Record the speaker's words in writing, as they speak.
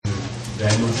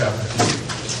Daniel chapter 2.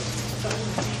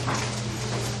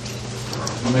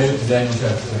 We made it to Daniel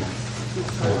chapter 2.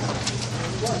 Great.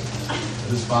 I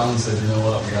just finally said, you know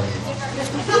what, we got to move on.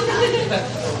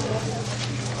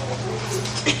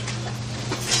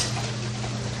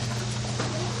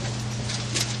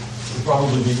 We'll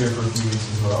probably be here for a few weeks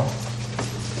as well.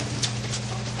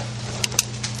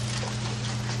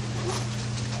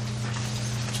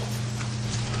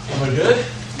 Am I good?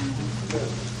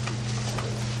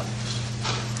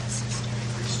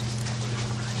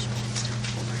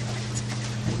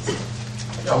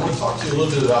 Yeah, I want to talk to you a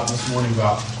little bit about this morning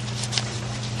about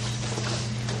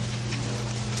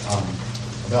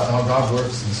how God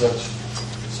works in such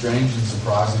strange and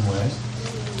surprising ways.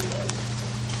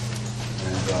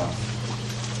 And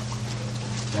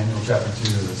Daniel chapter 2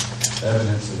 is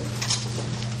evidence of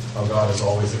how God is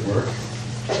always at work.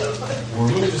 We're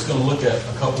really just going to look at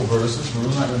a couple verses. We're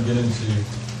really not going to get into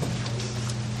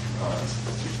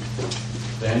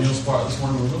Daniel's part this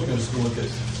morning. We're really going to just look at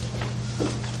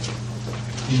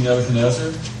King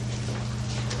Nebuchadnezzar.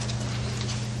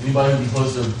 Anybody who can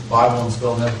close their Bible and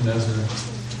spell Nebuchadnezzar,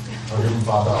 I'll give them $5.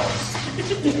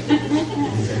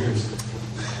 Any takers?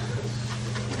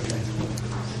 Okay.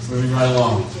 Moving right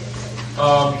along. I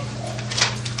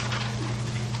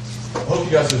hope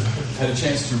you guys have had a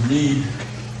chance to read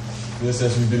this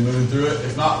as we've been moving through it.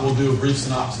 If not, we'll do a brief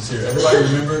synopsis here. Everybody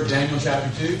remember Daniel chapter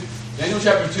 2? Daniel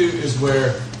chapter 2 is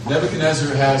where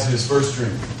Nebuchadnezzar has his first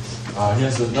dream. He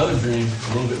has another dream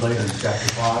a little bit later in chapter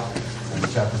 5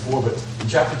 and chapter 4. But in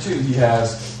chapter 2, he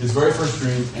has his very first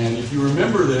dream. And if you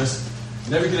remember this,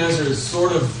 Nebuchadnezzar is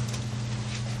sort of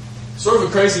a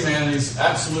crazy man. And he's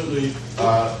absolutely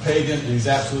pagan, and he's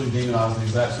absolutely demonized, and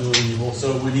he's absolutely evil.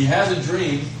 So when he has a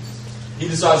dream, he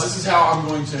decides, this is how I'm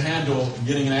going to handle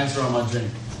getting an answer on my dream.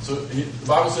 So the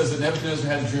Bible says that Nebuchadnezzar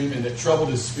had a dream and it troubled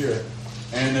his spirit.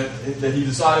 And that he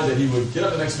decided that he would get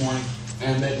up the next morning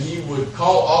and that he would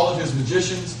call all of his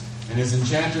magicians and his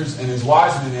enchanters and his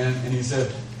wise men in. And he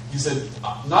said,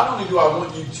 not only do I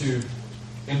want you to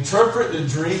interpret the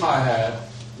dream I had,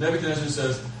 Nebuchadnezzar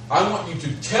says, I want you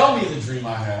to tell me the dream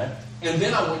I had, and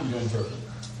then I want you to interpret it.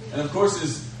 And of course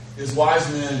his wise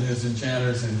men and his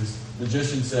enchanters and his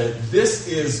magicians say, this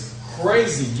is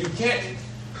crazy.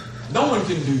 No one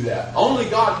can do that. Only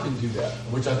God can do that,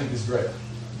 which I think is great.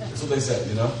 That's what they say,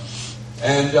 you know.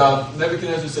 And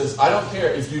Nebuchadnezzar says, I don't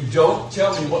care if you don't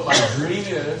tell me what my dream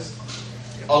is,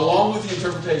 along with the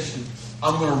interpretation,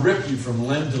 I'm going to rip you from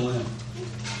limb to limb.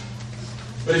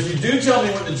 But if you do tell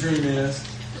me what the dream is,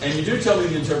 and you do tell me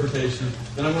the interpretation,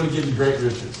 then I'm going to give you great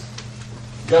riches.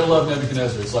 You got to love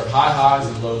Nebuchadnezzar. It's like high highs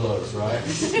and low lows, right?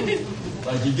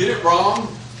 Like you get it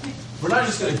wrong, we're not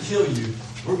just going to kill you,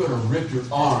 we're going to rip your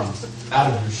arms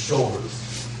out of your shoulders.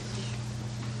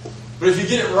 But if you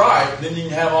get it right, then you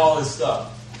can have all this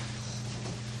stuff.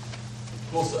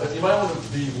 Cool stuff. You might want to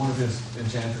be one of his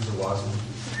enchanters or wise men.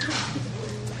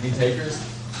 Any takers?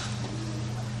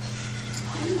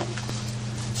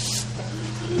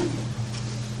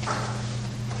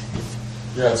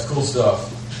 Yeah, it's cool stuff.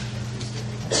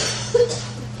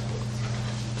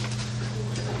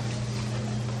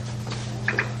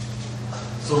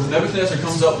 So Nebuchadnezzar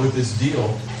comes up with this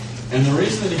deal. And the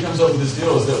reason that he comes up with this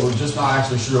deal is that we're just not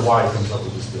actually sure why he comes up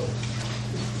with this deal.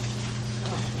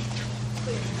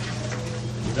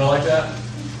 Y'all like that?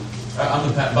 By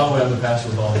the way, I'm the pastor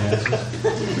with all the answers.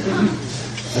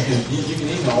 You can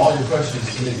email all your questions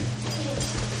to me,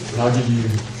 and I'll give you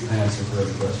an answer for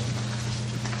every question.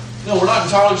 No, we're not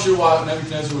entirely sure why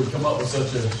Nebuchadnezzar would come up with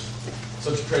such a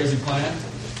crazy plan.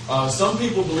 Some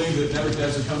people believe that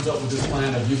Nebuchadnezzar comes up with this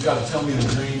plan of you've got to tell me the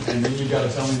dream, and then you've got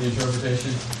to tell me the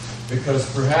interpretation. Because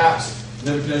perhaps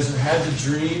Nebuchadnezzar had the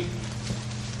dream,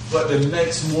 but the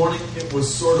next morning it was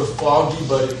sort of foggy,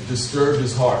 but it disturbed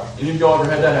his heart. Any of y'all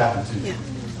ever had that happen to you? Yeah.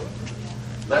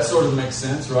 That sort of makes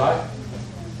sense, right?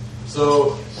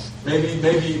 So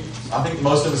maybe I think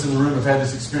most of us in the room have had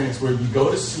this experience where you go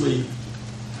to sleep,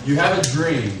 you have a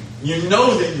dream, you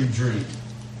know that you dream.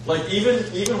 Like even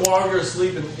while you're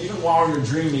asleep and even while you're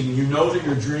dreaming, you know that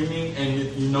you're dreaming and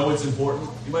you know it's important.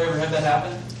 Anybody ever had that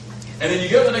happen? And then you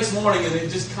get up the next morning and it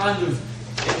just kind of,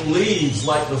 it leaves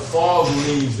like the fog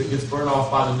leaves that gets burned off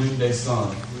by the noonday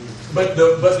sun. But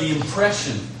the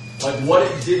impression, like what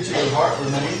it did to your heart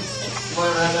remains. You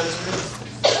ever had that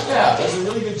experience? Yeah, there's a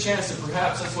really good chance that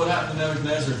perhaps that's what happened to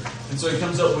Nebuchadnezzar. And so he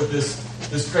comes up with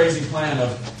this crazy plan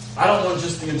of, I don't want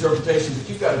just the interpretation, but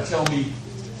you've got to tell me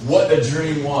what the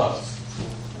dream was.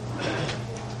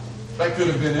 That could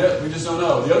have been it. We just don't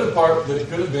know. The other part that it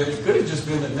could have just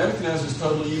been that Nebuchadnezzar is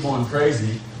totally evil and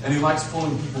crazy, and he likes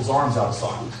pulling people's arms out of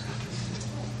sockets.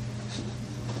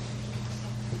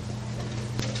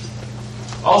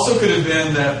 Also could have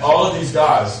been that all of these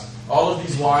guys, all of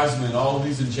these wise men, all of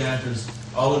these enchanters,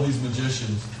 all of these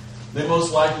magicians, they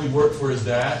most likely worked for his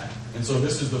dad. And so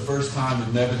this is the first time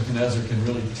that Nebuchadnezzar can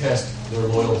really test their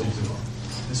loyalty to him.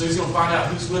 And so he's going to find out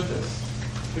who's with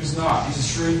us, who's not. He's a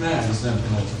shrewd man, this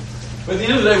Nebuchadnezzar. But at the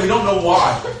end of the day, we don't know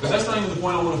why. But that's not even the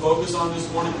point I want to focus on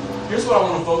this morning. Here's what I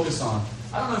want to focus on.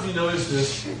 I don't know if you noticed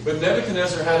this, but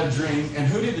Nebuchadnezzar had a dream. And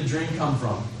who did the dream come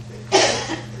from?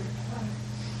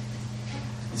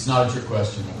 It's not a trick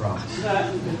question, I promise.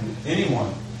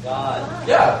 Anyone. God.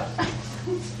 Yeah.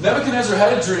 Nebuchadnezzar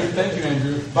had a dream. Thank you,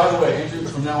 Andrew. By the way, Andrew,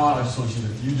 from now on, I just want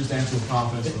you just answer with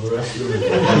confidence for the rest of the week.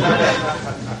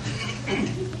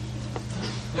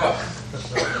 Yeah.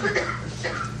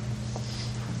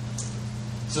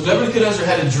 So Nebuchadnezzar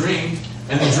had a dream,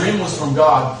 and the dream was from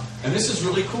God. And this is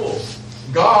really cool.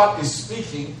 God is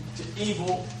speaking to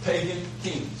evil pagan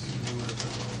kings.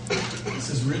 This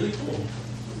is really cool.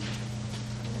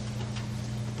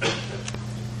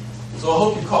 So I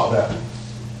hope you caught that.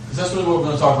 Because that's really what we're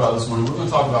going to talk about this morning. We're going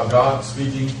to talk about God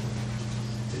speaking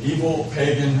to evil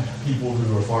pagan people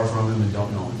who are far from Him and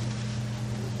don't know Him.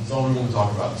 That's all we want to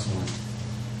talk about this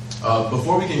morning.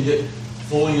 Before we can get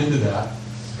fully into that,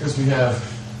 because we have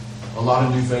a lot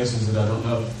of new faces that I don't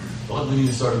know, but we need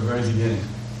to start at the very beginning.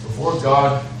 Before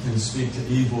God can speak to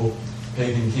evil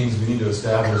pagan kings, we need to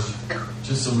establish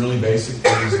just some really basic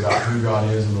things about who God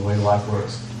is and the way life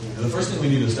works. And the first thing we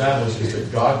need to establish is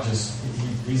that God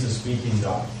He's a speaking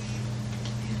God.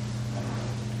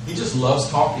 He just loves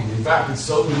talking. In fact, it's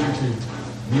so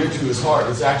near to His heart.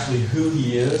 It's actually who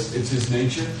He is. It's His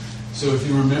nature. So if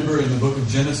you remember in the book of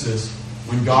Genesis,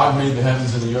 when God made the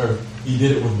heavens and the earth, He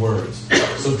did it with words.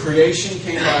 So creation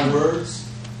came by words.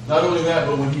 Not only that,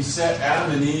 but when He set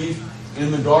Adam and Eve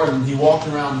in the garden, He walked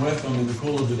around with them in the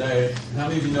cool of the day. And how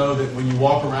many of you know that when you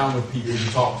walk around with people, you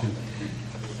talk to them?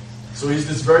 So He's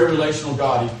this very relational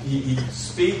God. He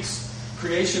speaks.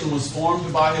 Creation was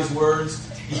formed by His words.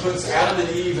 He puts Adam and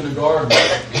Eve in a garden.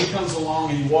 He comes along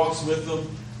and He walks with them.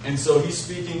 And so He's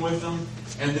speaking with them.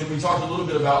 And then we talked a little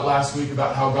bit about last week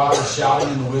about how God is shouting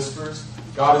in the whispers.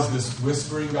 God is this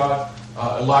whispering God.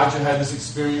 Elijah had this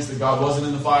experience that God wasn't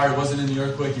in the fire, He wasn't in the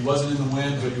earthquake, He wasn't in the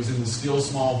wind, but He was in the still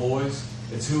small voice.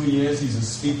 It's who He is. He's a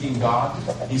speaking God.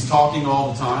 He's talking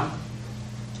all the time.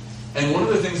 And one of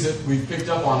the things that we've picked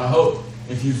up on, I hope,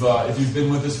 if you've been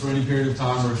with us for any period of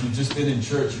time, or if you've just been in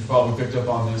church, you've probably picked up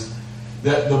on this,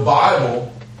 that the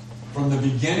Bible, from the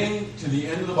beginning to the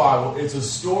end of the Bible, it's a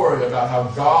story about how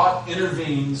God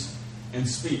intervenes and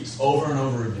speaks over and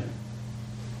over again.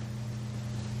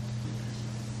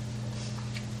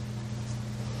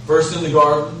 First in the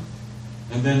garden,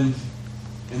 and then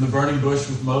in the burning bush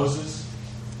with Moses.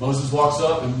 Moses walks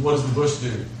up, and what does the bush do?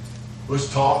 The bush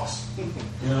talks,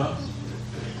 you know.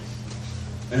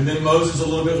 And then Moses, a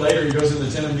little bit later, he goes in the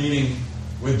tent of meeting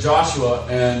with Joshua,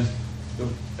 and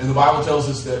the Bible tells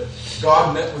us that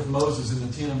God met with Moses in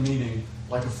the tent of meeting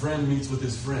like a friend meets with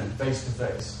his friend, face to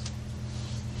face.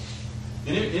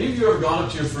 Any of you ever gone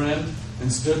up to your friend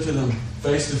and stood to them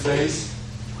face to face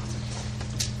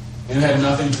and had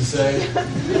nothing to say?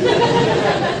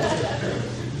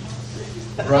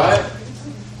 Right?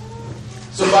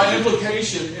 So by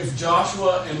implication, if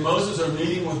Joshua and Moses are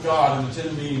meeting with God in the tent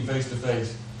of meeting face to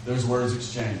face, there's words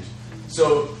exchanged.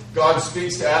 So God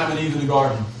speaks to Adam and Eve in the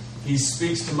garden. He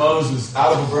speaks to Moses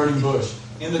out of a burning bush.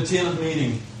 In the tent of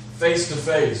meeting, face to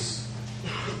face.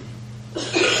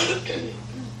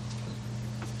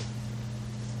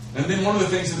 And then one of the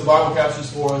things that the Bible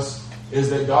captures for us is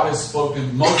that God has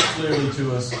spoken most clearly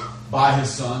to us by His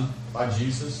Son, by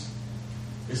Jesus.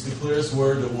 It's the clearest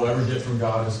word that we'll ever get from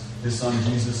God is His Son,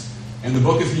 Jesus. In the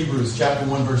book of Hebrews, chapter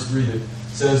 1, verse 3, that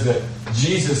says that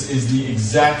Jesus is the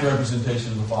exact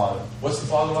representation of the Father. What's the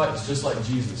Father like? It's just like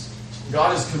Jesus.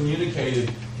 God has communicated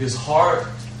His heart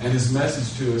and His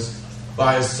message to us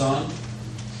by His Son.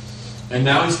 And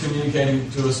now He's communicating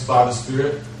to us by the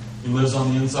Spirit. He lives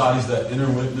on the inside. He's that inner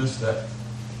witness, that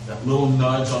little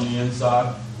nudge on the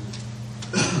inside.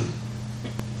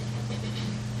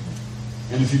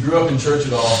 And if you grew up in church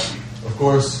at all, of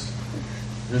course,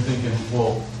 you're thinking,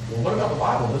 well, what about the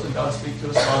Bible? Doesn't God speak to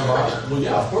us by the Bible? Well,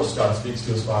 yeah, of course God speaks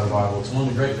to us by the Bible. It's one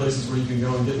of the great places where you can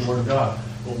go and get the Word of God.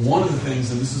 But one of the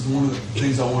things, and this is one of the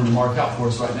things I wanted to mark out for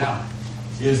us right now,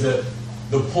 is that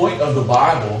the point of the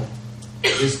Bible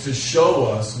is to show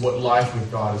us what life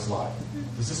with God is like.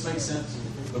 Does this make sense?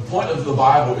 The point of the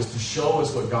Bible is to show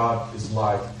us what God is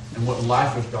like and what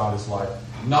life with God is like.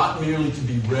 Not merely to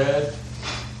be read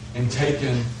and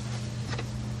taken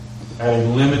at a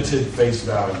limited face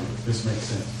value, if this makes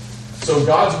sense. So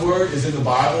God's Word is in the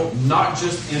Bible, not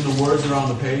just in the words that are on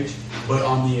the page, but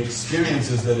on the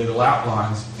experiences that it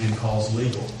outlines and calls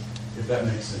legal, if that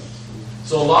makes sense.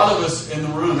 So a lot of us in the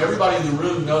room, everybody in the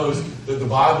room knows that the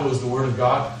Bible is the Word of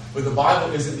God, but the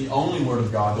Bible isn't the only Word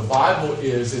of God. The Bible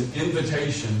is an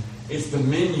invitation. It's the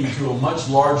menu to a much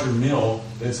larger meal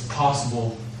that's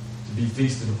possible to be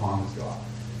feasted upon with God.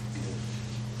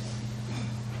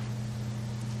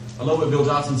 I love what Bill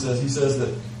Johnson says. He says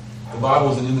that the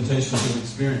Bible is an invitation to an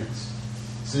experience.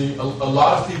 See, a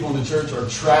lot of people in the church are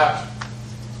trapped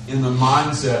in the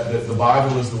mindset that the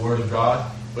Bible is the Word of God,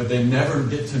 but they never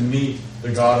get to meet the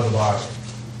God of the Bible.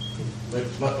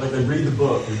 Like they read the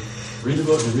book, and they read the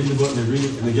book, and they read it,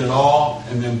 and they get it all,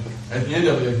 and then at the end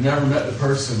of it, they've never met the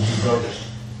person who wrote it.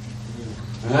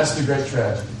 And that's the great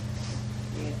tragedy.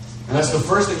 And that's the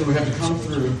first thing that we have to come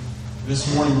through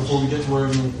this morning before we get to where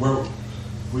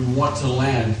we want to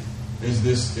land, is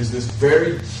this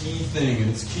very key thing, and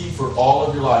it's key for all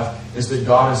of your life, is that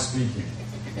God is speaking.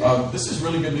 This is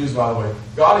really good news, by the way.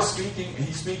 God is speaking, and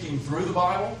He's speaking through the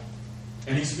Bible,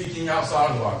 and He's speaking outside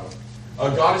of the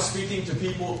Bible. God is speaking to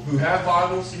people who have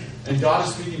Bibles, and God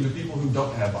is speaking to people who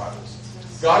don't have Bibles.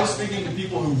 God is speaking to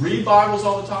people who read Bibles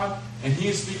all the time, and He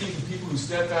is speaking to people who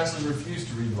steadfastly refuse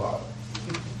to read the Bible.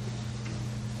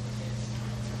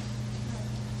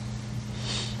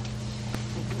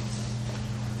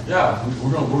 Yeah,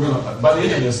 we're gonna. By the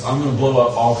end of this, I'm gonna blow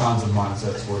up all kinds of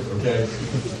mindsets for you. Okay.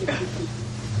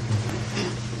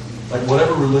 Like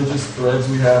whatever religious threads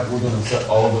we have, we're going to set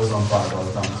all of those on fire by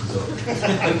the time this is over.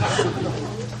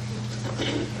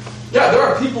 Yeah, there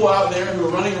are people out there who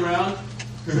are running around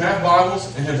who have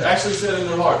Bibles and have actually said in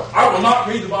their heart, I will not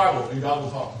read the Bible, and God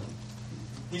will talk to them.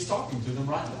 He's talking to them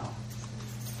right now.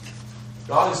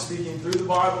 God is speaking through the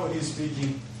Bible, and He's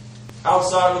speaking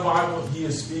outside of the Bible. He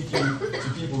is speaking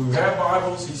to people who have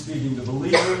Bibles. He's speaking to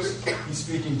believers. He's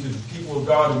speaking to the people of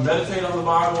God who meditate on the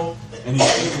Bible. And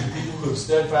He's speaking to people who have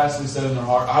steadfastly said in their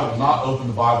heart, I will not open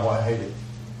the Bible, I hate it.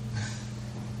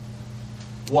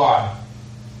 Why?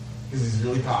 Because He's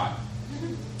really kind.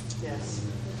 Yes.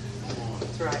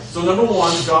 That's right. So number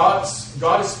one, God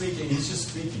is speaking. He's just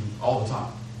speaking all the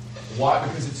time. Why?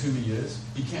 Because it's who He is.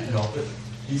 He can't help it.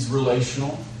 He's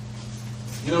relational.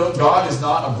 You know, God is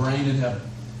not a brain in heaven.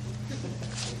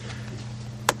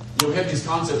 You know, we have these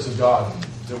concepts of God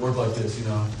that work like this, you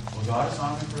know. Well, God is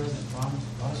omnipresent.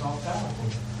 God is all-powerful.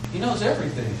 He knows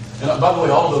everything. And by the way,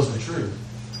 all of those are true.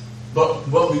 But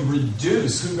we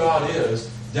reduce who God is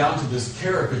down to this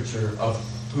caricature of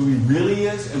who He really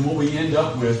is, and what we end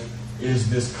up with is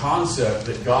this concept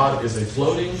that God is a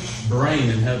floating brain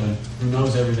in heaven who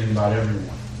knows everything about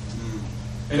everyone.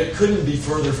 And it couldn't be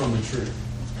further from the truth.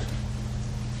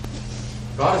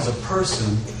 God is a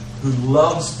person who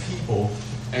loves people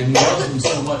and loves them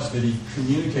so much that He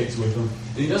communicates with them.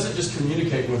 And He doesn't just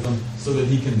communicate with them so that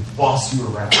He can boss you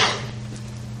around.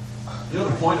 You know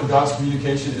the point of God's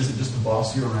communication isn't just to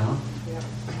boss you around.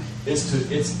 It's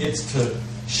to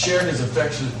share His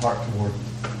affectionate heart toward you.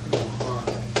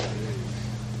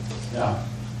 Yeah.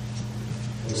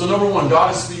 So number one,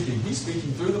 God is speaking. He's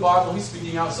speaking through the Bible. He's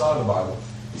speaking outside of the Bible.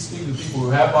 He's speaking to people who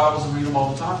have Bibles and read them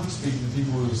all the time. He's speaking to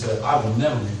people who said, I will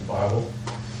never read the Bible.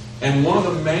 And one of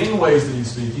the main ways that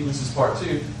He's speaking, this is part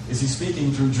 2, is He's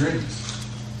speaking through dreams.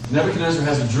 Nebuchadnezzar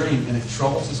has a dream and it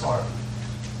troubles his heart.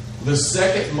 The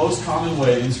second most common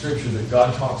way in Scripture that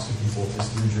God talks to people is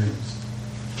through dreams.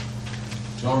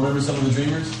 Y'all remember some of the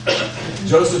dreamers?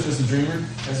 Joseph is a dreamer,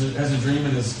 has a dream,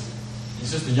 and he's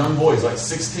just a young boy. He's like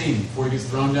 16 before he gets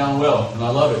thrown down well. And I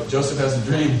love it. Joseph has a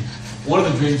dream. One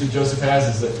of the dreams that Joseph has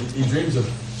is that he dreams of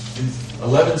these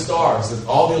 11 stars, that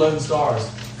all the 11 stars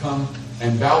come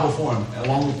and bow before him,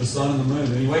 along with the sun and the moon.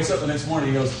 And he wakes up the next morning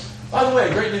and he goes, by the way,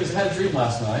 great news, I had a dream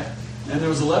last night. And there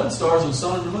was 11 stars and the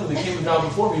sun and the moon. They came and bowed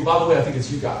before me. By the way, I think it's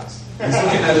you guys. He's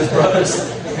looking at his brothers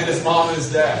and his mom and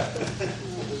his dad.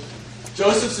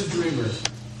 Joseph's a dreamer.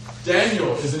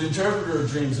 Daniel is an interpreter of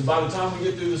dreams. And by the time we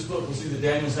get through this book, we'll see that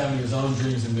Daniel's having his own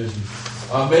dreams and visions.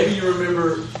 Maybe you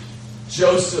remember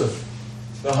Joseph,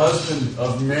 the husband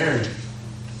of Mary.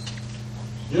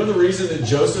 You know the reason that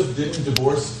Joseph didn't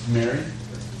divorce Mary?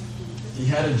 He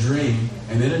had a dream,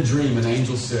 and in a dream, an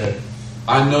angel said,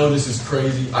 I know this is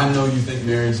crazy. I know you think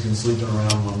Mary's been sleeping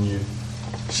around on you.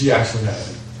 She actually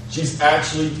hasn't.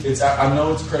 I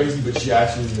know it's crazy, but she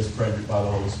actually is pregnant by the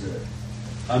Holy Spirit.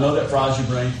 I know that fries your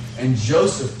brain. And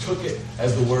Joseph took it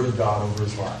as the word of God over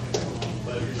his life.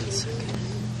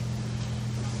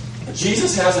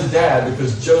 Jesus has a dad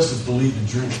because Joseph believed a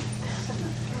dream.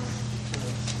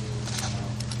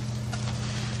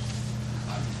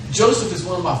 Joseph is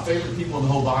one of my favorite people in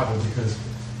the whole Bible because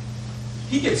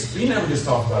he never gets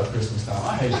talked about at Christmas time.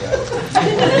 I hate that.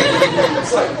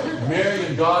 It's like Mary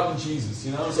and God and Jesus,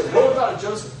 you know? It's like, what about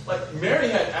Joseph? Like, Mary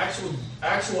had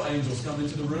actual angels come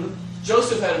into the room.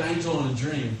 Joseph had an angel in a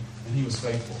dream, and he was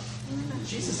faithful.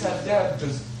 Jesus had a dad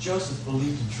because Joseph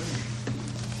believed in dreams.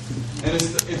 And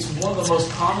it's one of the most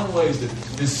common ways that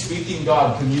this speaking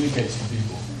God communicates to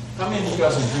people. How many of you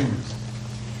guys are dreamers?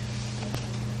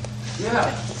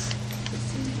 Yeah.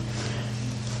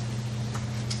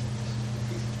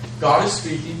 God is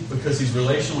speaking because He's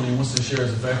relational and He wants to share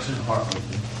His affectionate heart with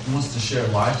you. He wants to share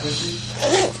life with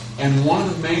you. And one of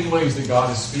the main ways that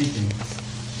God is speaking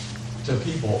to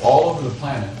people all over the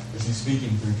planet is He's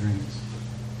speaking through dreams.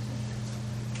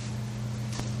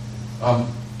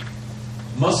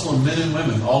 Muslim men and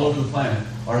women all over the planet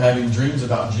are having dreams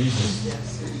about Jesus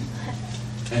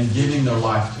and giving their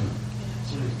life to Him.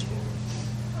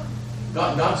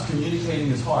 God's communicating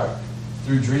His heart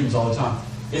through dreams all the time.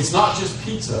 It's not just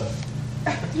pizza.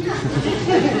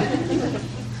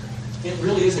 It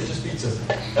really isn't just pizza.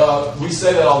 We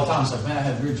say that all the time. It's like, man, I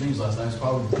had weird dreams last night. It's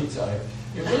probably the pizza I ate.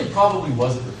 It really probably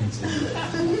wasn't the pizza you ate.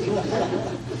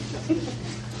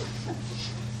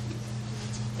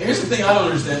 Here's the thing I don't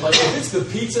understand. Like, if it's the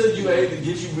pizza you ate that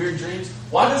gives you weird dreams,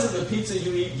 why doesn't the pizza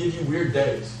you eat give you weird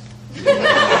days?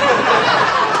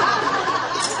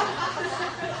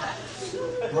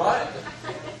 Right?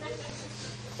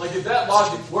 Like, if that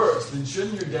logic works, then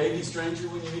shouldn't your day be stranger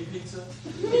when you eat pizza?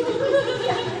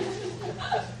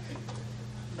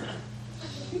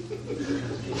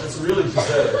 That's really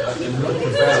pathetic and really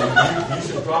profound. You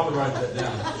should probably write that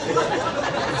down.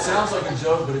 It sounds like a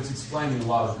joke, but it's explaining a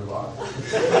lot of your life.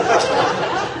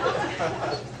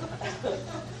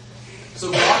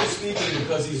 So God is speaking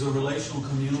because He's a relational,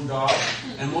 communal God.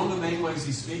 And one of the main ways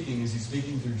He's speaking is He's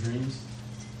speaking through dreams.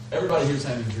 Everybody here is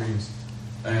having dreams.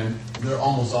 And they're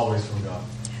almost always from God.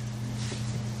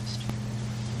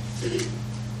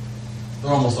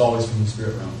 They're almost always from the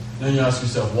spirit realm. Then you ask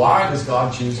yourself, why does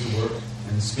God choose to work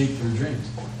and speak through dreams?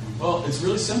 Well, it's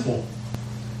really simple.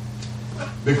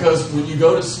 Because when you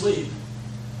go to sleep,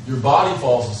 your body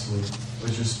falls asleep,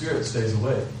 but your spirit stays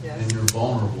awake. Yes. And you're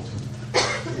vulnerable to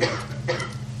it.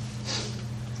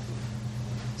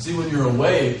 See, when you're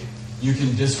awake, you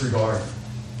can disregard it.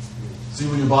 See,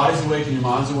 when your body's awake and your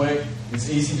mind's awake, it's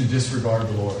easy to disregard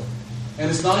the Lord. And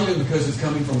it's not even because it's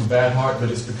coming from a bad heart, but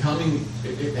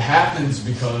it happens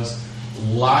because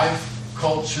life,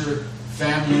 culture,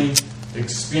 family,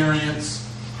 experience,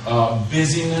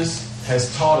 busyness has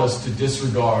taught us to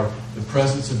disregard the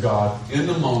presence of God in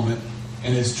the moment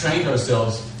and has trained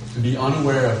ourselves to be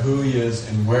unaware of who He is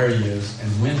and where He is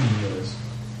and when He is.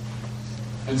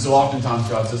 And so oftentimes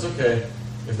God says, okay,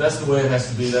 if that's the way it has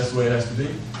to be, that's the way it has to be.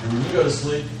 And when you go to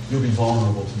sleep, you'll be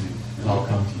vulnerable to me, and I'll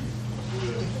come to you.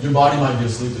 Your body might be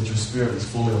asleep, but your spirit is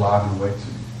fully alive and awake to me.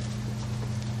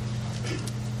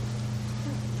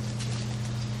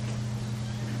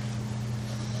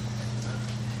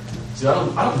 See, I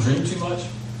don't dream too much,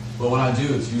 but when I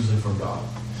do, it's usually from God.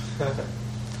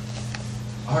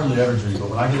 I hardly ever dream, but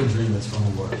when I get a dream, it's from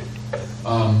the Lord.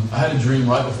 I had a dream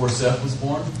right before Seth was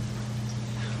born.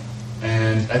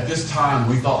 And at this time,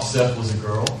 we thought Seth was a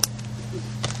girl.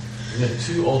 We had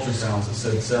 2 ultrasounds that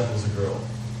said Seth was a girl.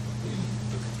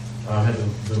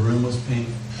 The room was pink,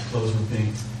 clothes were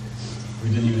pink. We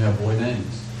didn't even have boy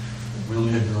names. We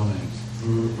only had girl names.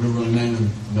 We were going to name them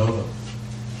Nova.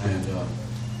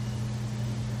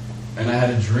 And I had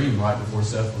a dream right before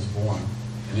Seth was born.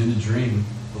 And in the dream,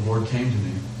 the Lord came to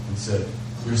me and said,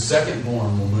 your second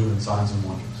born will move in signs and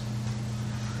wonders.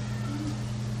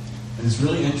 And it's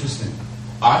really interesting.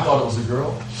 I thought it was a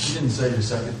girl. He didn't say your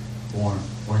second born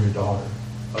or your daughter.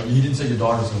 He didn't say your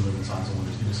daughter's going to move in signs and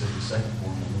wonders. He just said your second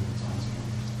born will move in signs and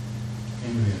wonders.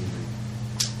 Came to me in the dream.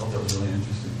 I thought that was really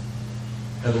interesting.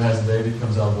 Heather has a baby,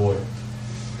 comes out a boy.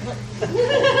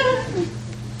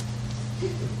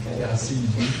 Okay, I see you,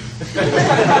 Jesus.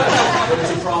 But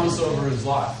it's a promise over his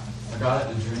life. I got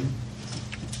it in a dream.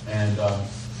 And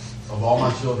of all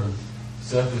my children,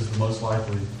 Seth is the most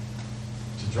likely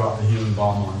to drop the healing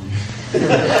bomb on you.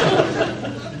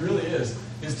 He really is.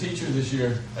 His teacher this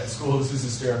year at school, this is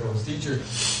hysterical. His teacher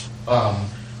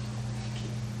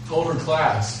told her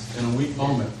class in a weak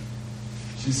moment.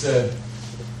 She said,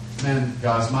 man,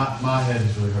 guys, my head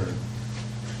is really hurting.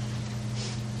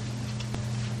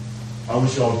 I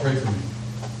wish y'all would pray for me.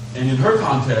 And in her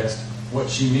context, what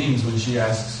she means when she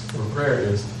asks for prayer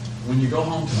is, when you go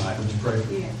home tonight, would you pray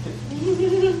for me?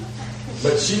 Yeah.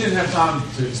 But she didn't have time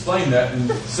to explain that,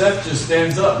 and Seth just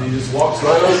stands up and he just walks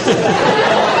right over to her.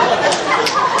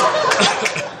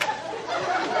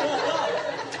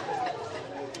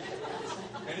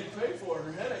 And he prayed for her,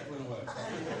 and her headache went away.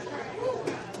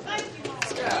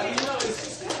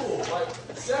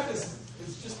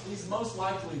 most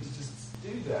likely to just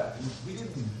do that. And we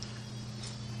didn't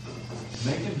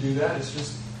make him do that. It's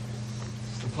just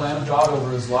the plan of God over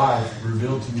his life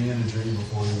revealed to me in a dream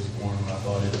before he was born when I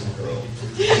thought he was a girl.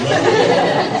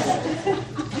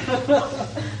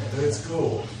 It's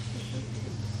cool.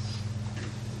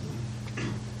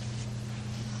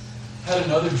 Had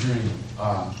another dream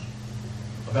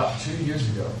about 2 years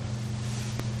ago.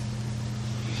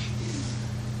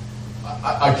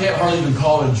 I can't hardly even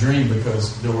call it a dream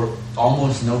because there were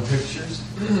almost no pictures.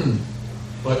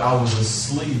 But I was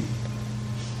asleep.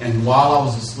 And while I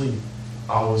was asleep,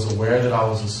 I was aware that I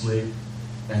was asleep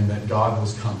and that God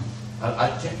was coming. I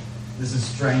can't. This is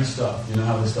strange stuff. You know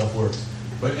how this stuff works.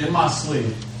 But in my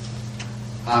sleep,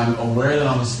 I'm aware that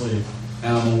I'm asleep.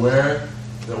 And I'm aware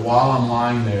that while I'm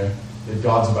lying there, that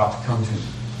God's about to come to me.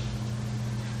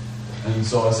 And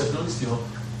so I said, really still.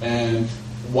 And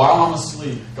while I'm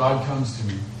asleep, God comes to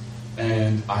me.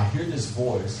 And I hear this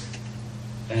voice.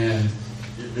 And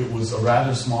it was a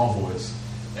rather small voice.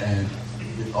 And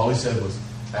all he said was,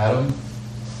 Adam,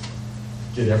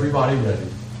 get everybody ready.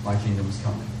 My kingdom is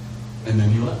coming. And then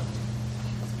he left.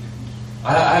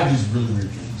 I have these really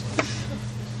weird dreams.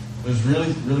 It was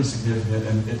really, really significant.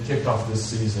 And it kicked off this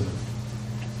season of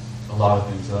a lot of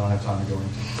things that I don't have time to go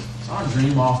into. So I don't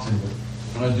dream often, but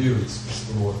when I do, it's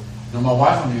the Lord. You know, my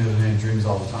wife, on the other hand, dreams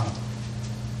all the time.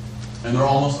 And they're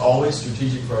almost always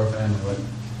strategic for our family. Like,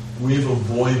 we've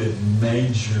avoided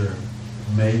major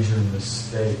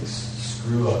mistakes,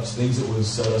 screw-ups, things that would have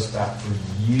set us back for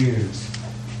years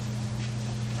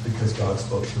because God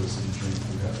spoke to us in a dream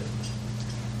through Heather.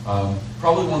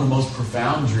 Probably one of the most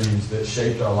profound dreams that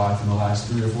shaped our life in the last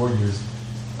 3 or 4 years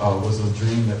was a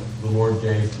dream that the Lord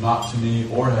gave, not to me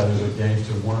or Heather, but gave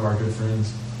to one of our good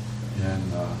friends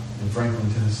in Franklin,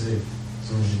 Tennessee.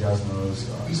 Some of you guys know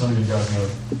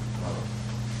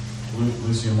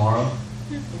Lucy Amaro,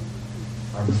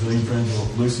 our Brazilian friend. Well,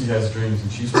 Lucy has dreams,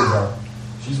 and she's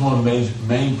one of the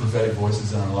main prophetic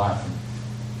voices in our life. And,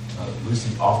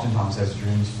 Lucy oftentimes has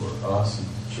dreams for us, and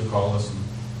she'll call us, and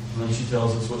whenever she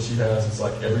tells us what she has, it's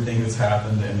like everything that's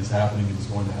happened and is happening and is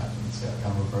going to happen. It's that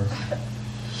kind of a person.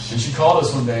 And she called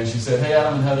us one day and she said, hey,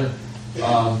 Adam and Heather,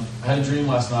 I had a dream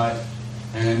last night,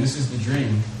 and this is the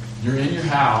dream. You're in your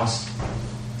house,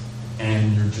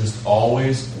 and you're just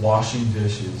always washing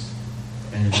dishes.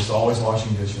 And you're just always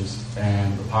washing dishes.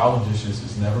 And the pile of dishes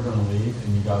is never going to leave,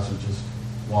 and you guys are just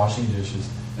washing dishes.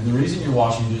 And the reason you're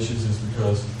washing dishes is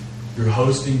because you're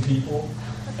hosting people,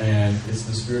 and it's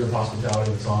the spirit of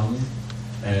hospitality that's on you.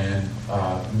 And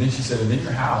then she said, and then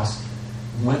your house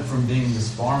went from being this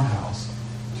farmhouse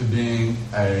to being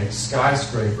a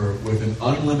skyscraper with an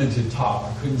unlimited top.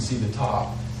 I couldn't see the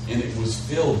top. And it was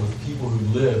filled with people who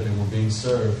lived and were being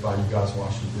served by you guys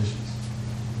washing dishes.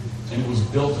 And it was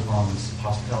built upon this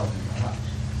hospitality.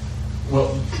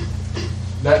 Well,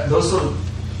 those sort of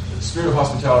spirit of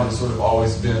hospitality has sort of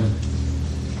always been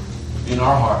in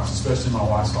our hearts, especially my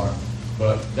wife's heart.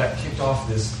 But that kicked off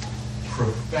this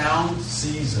profound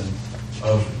season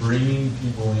of bringing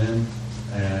people in,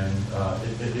 and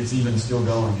it's even still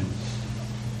going. And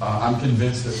I'm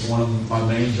convinced that one of my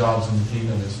main jobs in the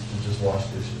kingdom is to just wash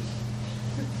dishes.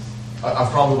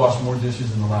 I've probably washed more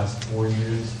dishes in the last 4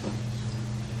 years.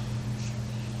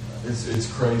 It's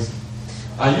crazy.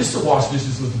 I used to wash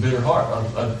dishes with a bitter heart.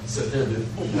 I'd sit there and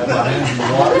have my hands in the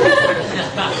water.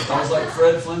 I was like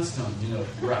Fred Flintstone,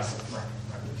 wrestle.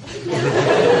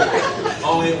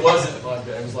 Only it wasn't like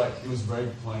that. It was very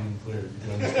plain and clear. You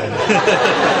could understand.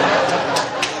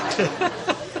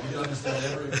 You could understand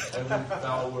every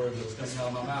foul word that was coming out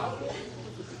of my mouth.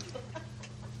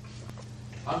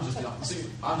 I'm just the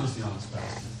honest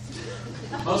pastor.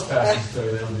 Most pastors tell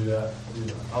you they don't do that.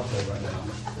 I'll tell you right now.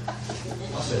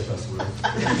 I'll say a cuss word.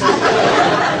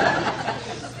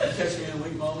 You catch me in a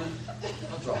weak moment,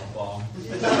 I'll drop a bomb.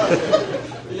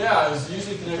 But yeah, I was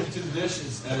usually connected to the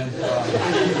dishes. And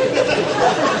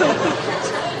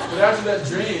but after that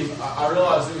dream, I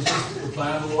realized it was just the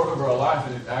plan of the Lord over our life,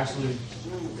 and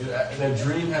that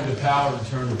dream had the power to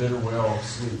turn a bitter well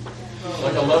sweet.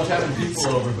 Like, I loved having people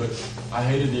over, but I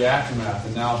hated the aftermath,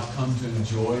 and now I've come to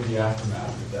enjoy the aftermath,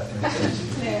 if that makes sense.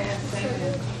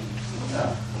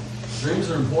 Yeah. Dreams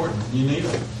are important. You need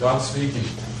them. God's speaking.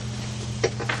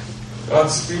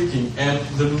 God's speaking. And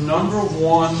the number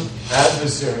one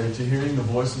adversary to hearing the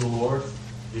voice of the Lord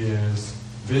is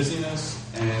busyness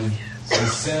and a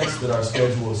sense that our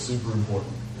schedule is super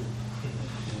important.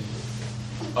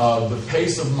 The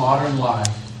pace of modern life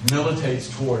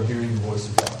militates toward hearing the voice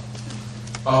of God.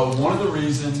 One of the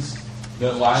reasons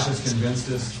that life has convinced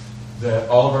us that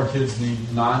all of our kids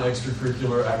need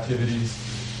non-extracurricular activities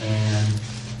and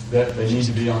that they need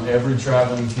to be on every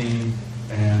traveling team,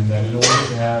 and that in order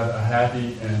to have a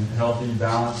happy and healthy,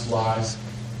 balanced life,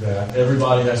 that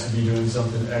everybody has to be doing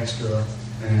something extra,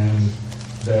 and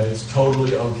that it's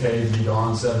totally okay to be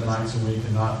gone 7 nights a week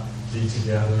and not be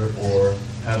together or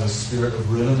have a spirit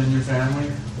of rhythm in your family.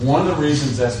 One of the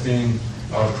reasons that's being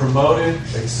promoted,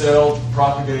 excelled,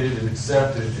 propagated, and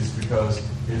accepted is because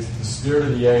it's the spirit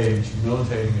of the age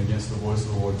militating against the voice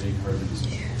of the Lord being heard in this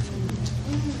world.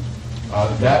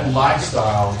 That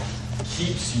lifestyle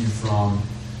keeps you from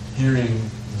hearing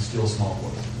the still small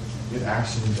voice. It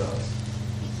actually does.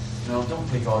 No, don't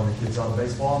take all your kids out of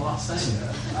baseball. I'm not saying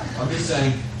that. I'm just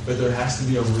saying that there has to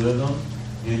be a rhythm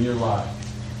in your life.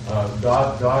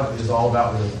 God is all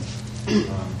about rhythm.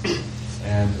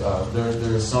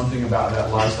 There is something about that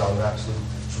lifestyle that actually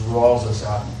draws us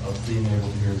out of being able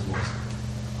to hear His voice.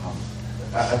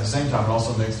 At the same time, it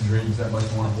also makes the dreams that much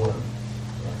more important.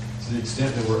 To the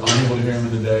extent that we're unable to hear Him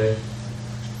in the day,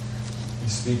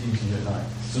 He's speaking to you at night.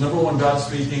 So number one, God's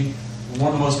speaking.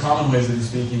 One of the most common ways that He's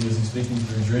speaking is He's speaking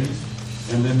through dreams.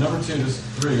 And then number two, there's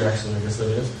three actually, I guess that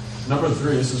is. Number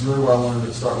three, this is really where I wanted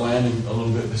to start landing a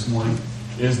little bit this morning,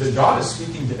 is that God is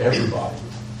speaking to everybody.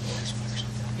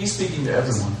 He's speaking to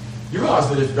everyone. You realize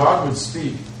that if God would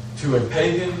speak to a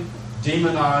pagan,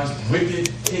 demonized,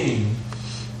 wicked king,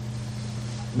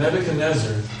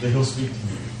 Nebuchadnezzar, that He'll speak to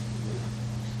you.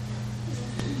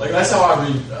 Like that's how I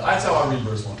read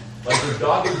verse 1. Like if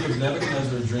God would give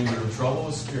Nebuchadnezzar a dream that would trouble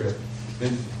his spirit,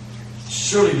 then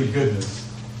surely to goodness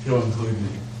He'll include me.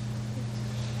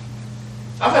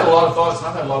 I've had a lot of thoughts and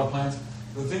I've had a lot of plans.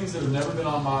 The things that have never been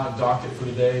on my docket for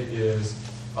today is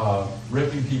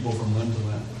ripping people from limb to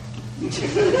limb.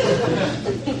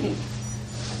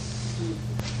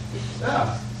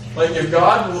 Yeah. Like if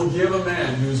God will give a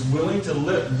man who's willing to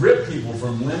rip people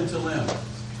from limb to limb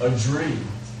a dream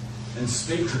and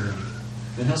speak to them,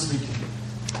 then He'll speak to you.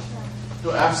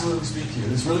 He'll absolutely speak to you.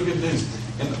 It's really good news.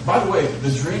 And by the way,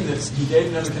 the dream that He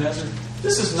gave Nebuchadnezzar,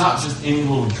 this is not just any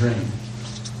little dream.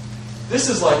 This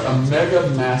is like a mega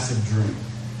massive dream.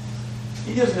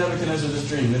 He gives Nebuchadnezzar this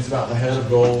dream, and it's about the head of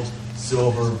gold,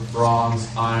 silver, bronze,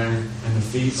 iron, and the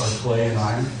feet are clay and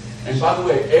iron. And by the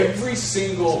way, every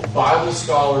single Bible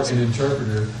scholar and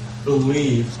interpreter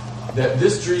believe that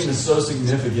this dream is so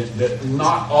significant that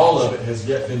not all of it has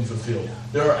yet been fulfilled.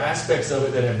 There are aspects of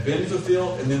it that have been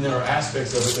fulfilled, and then there are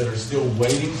aspects of it that are still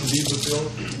waiting to be fulfilled.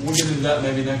 We'll get into that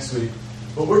maybe next week.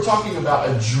 But we're talking about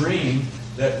a dream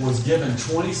that was given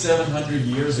 2,700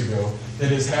 years ago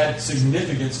that has had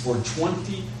significance for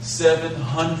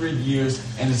 2,700 years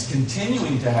and is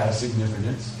continuing to have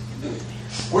significance.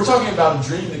 We're talking about a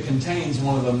dream that contains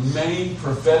one of the main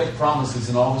prophetic promises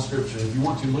in all the Scripture. If you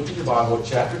want to, look at your Bible at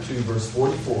chapter 2, verse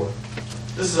 44.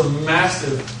 This is a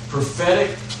massive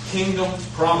prophetic kingdom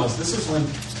promise. This is when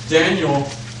Daniel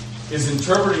is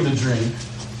interpreting the dream.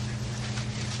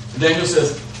 Daniel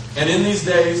says, "And in these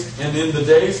days, and in the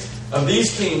days of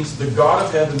these kings, the God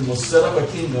of heaven will set up a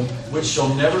kingdom which shall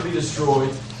never be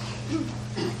destroyed,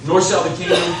 nor shall the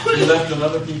kingdom be left to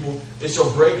another people. It shall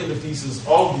break into pieces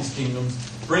all of these kingdoms,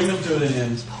 bring them to an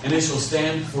end, and it shall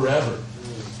stand forever."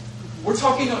 We're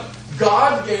talking about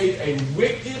God gave a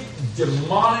wicked,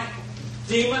 demonic,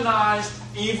 demonized,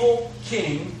 evil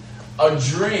king a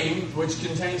dream which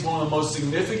contains one of the most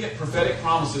significant prophetic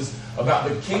promises about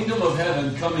the kingdom of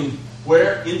heaven coming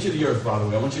where? Into the earth, by the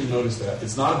way. I want you to notice that.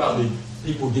 It's not about the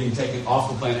people getting taken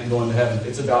off the planet and going to heaven.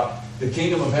 It's about the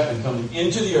kingdom of heaven coming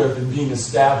into the earth and being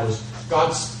established.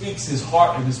 God speaks His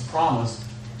heart and His promise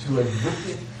to a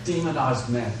wicked, demonized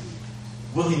man.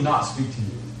 Will He not speak to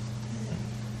you?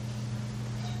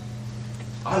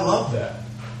 I love that.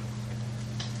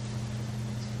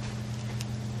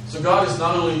 So God is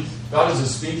a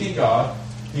speaking God.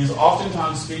 He is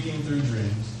oftentimes speaking through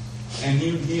dreams. And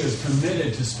He is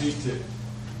committed to speak to,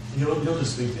 He'll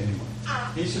just speak to anyone.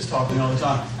 He's just talking all the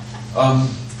time.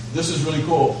 This is really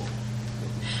cool.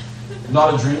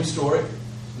 Not a dream story,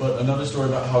 but another story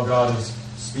about how God is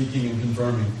speaking and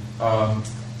confirming.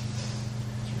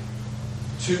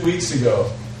 2 weeks ago,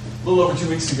 a little over 2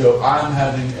 weeks ago, I'm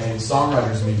having a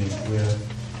songwriters meeting with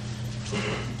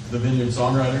the Vineyard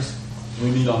Songwriters. We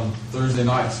meet on Thursday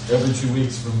nights every 2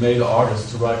 weeks from May to August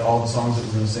to write all the songs that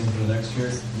we're going to sing for the next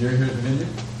year here at the Vineyard.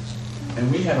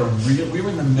 And we were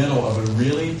in the middle of a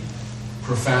really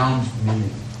profound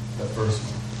meeting, that first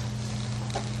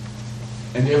one.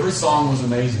 And every song was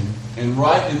amazing. And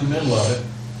right in the middle of it,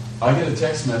 I get a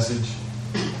text message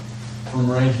from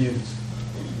Ray Hughes.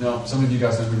 Now, some of you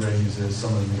guys know who Ray Hughes is,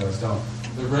 some of you guys don't.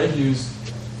 But Ray Hughes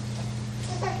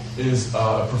is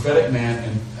a prophetic man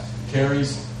and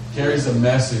carries a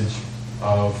message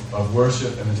of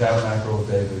worship in the tabernacle of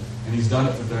David. And he's done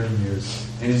it for 30 years.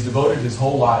 And he's devoted his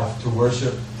whole life to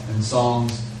worship and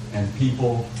songs and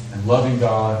people and loving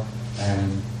God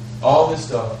and all this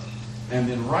stuff. And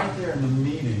then right there in the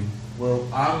meeting where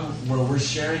we're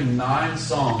sharing 9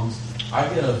 songs, I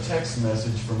get a text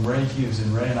message from Ray Hughes,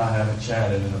 and Ray and I haven't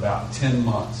chatted in about 10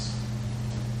 months.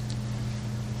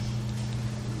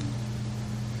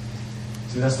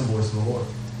 See, that's the voice of the Lord.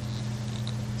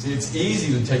 See, it's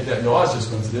easy to take that and go, oh, it's just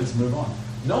coincidence, and move on.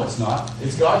 No, it's not.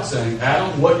 It's God saying,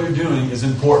 Adam, what you're doing is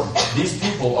important. These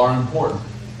people are important.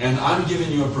 And I'm giving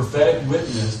you a prophetic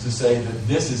witness to say that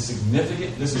this is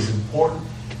significant, this is important,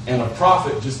 and a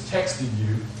prophet just texted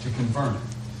you to confirm it.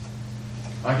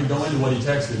 I could go into what he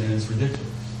texted, and it's ridiculous.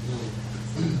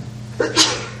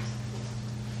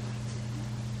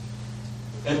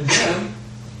 And then,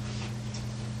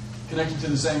 connected to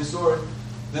the same story,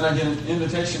 then I get an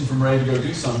invitation from Ray to go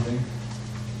do something,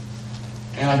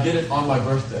 and I get it on my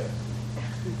birthday.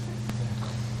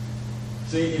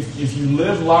 See, if you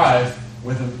live life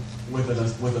with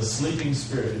a sleeping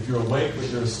spirit, if you're awake but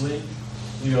you're asleep,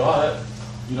 you go, oh,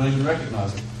 you don't even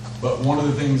recognize it. But one of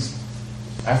the things,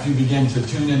 after you begin to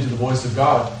tune into the voice of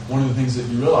God, one of the things that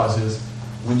you realize is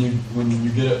when you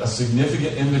get a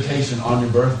significant invitation on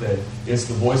your birthday, it's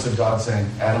the voice of God saying,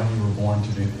 Adam, you were born to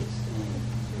do this.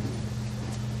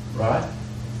 Right?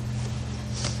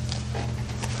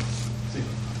 See,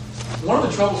 one of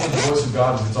the troubles with the voice of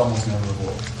God is it's almost never a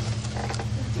voice.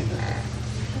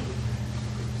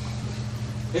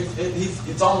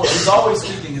 He's always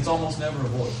speaking, it's almost never a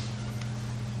voice.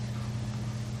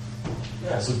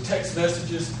 Yeah, so text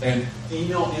messages and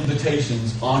email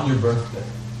invitations on your birthday.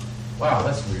 Wow,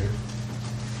 that's weird.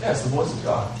 Yeah, it's the voice of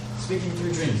God speaking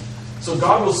through dreams. So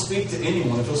God will speak to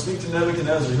anyone. If he'll speak to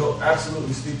Nebuchadnezzar, he'll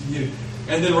absolutely speak to you.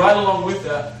 And then right along with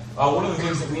that, one of the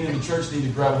things that we in the church need to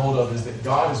grab a hold of is that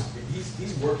God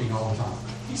He's working all the time.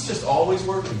 He's just always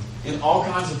working in all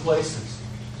kinds of places.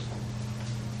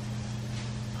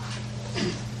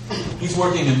 He's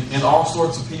working in all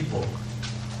sorts of people.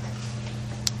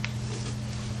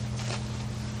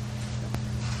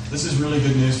 This is really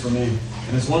good news for me.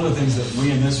 And it's one of the things that we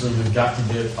in this room have got to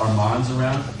get our minds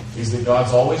around, is that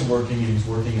God's always working, and He's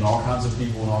working in all kinds of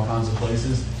people in all kinds of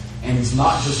places. And He's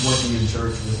not just working in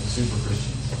church with the super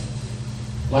Christians.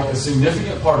 Like, a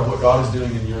significant part of what God is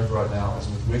doing in the earth right now is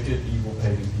with wicked, evil,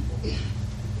 pagan people.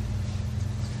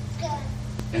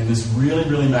 And this really,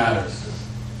 really matters.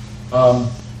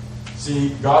 See,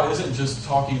 God isn't just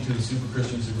talking to the super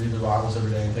Christians who read their Bibles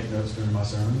every day and take notes during my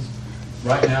sermons.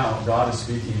 Right now, God is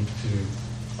speaking to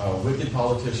wicked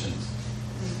politicians.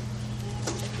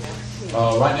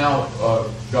 Right now,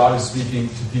 God is speaking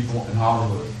to people in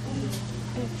Hollywood.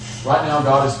 Right now,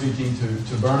 God is speaking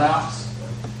to burnouts,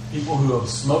 people who have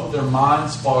smoked their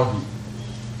minds foggy.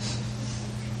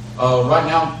 Right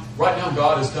now,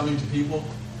 God is coming to people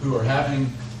who are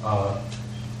having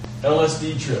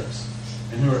LSD trips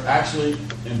and who are actually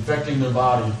infecting their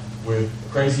body with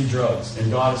crazy drugs.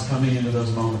 And God is coming into those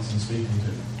moments and speaking to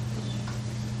them.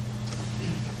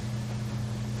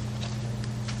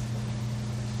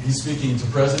 He's speaking to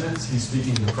presidents. He's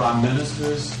speaking to prime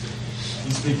ministers.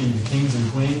 He's speaking to kings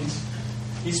and queens.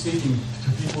 He's speaking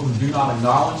to people who do not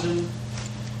acknowledge Him.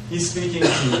 He's speaking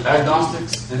to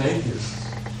agnostics and atheists.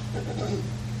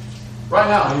 Right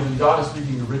now, even God is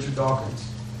speaking to Richard Dawkins.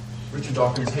 Richard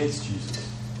Dawkins hates Jesus.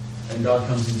 And God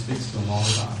comes and speaks to him all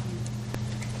the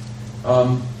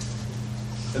time.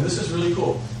 And this is really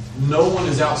cool. No one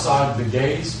is outside the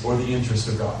gaze or the interest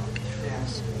of God.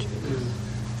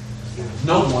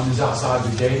 No one is outside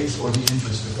the gaze or the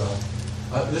interest of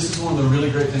God. This is one of the really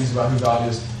great things about who God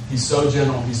is. He's so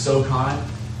gentle, He's so kind,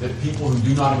 that people who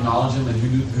do not acknowledge Him and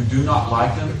who do not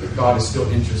like Him, God is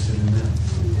still interested in them.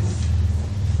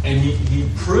 And He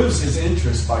proves His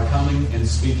interest by coming and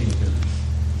speaking to them.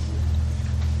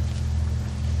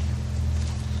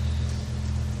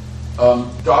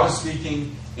 God is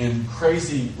speaking in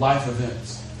crazy life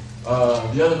events.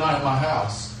 The other night at my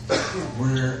house,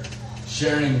 we're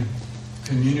sharing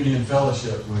community and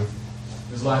fellowship with,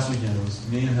 it was last weekend, it was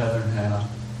me and Heather and Hannah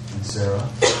and Sarah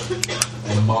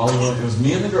and Molly Williams. It was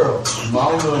me and the girls and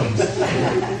Molly Williams.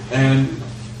 And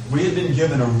we had been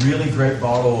given a really great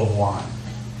bottle of wine.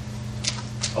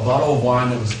 A bottle of wine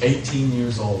that was 18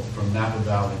 years old from Napa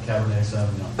Valley, Cabernet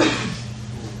Sauvignon.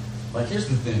 Like, here's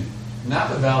the thing.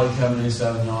 Napa Valley Cabernet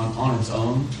Sauvignon on its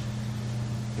own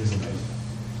is amazing.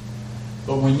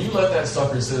 But when you let that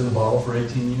sucker sit in the bottle for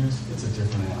 18 years, it's a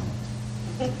different animal.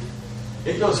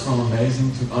 It goes from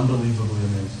amazing to unbelievably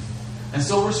amazing. And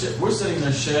so we're sitting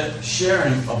there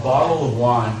sharing a bottle of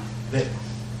wine that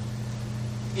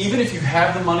even if you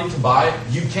have the money to buy it,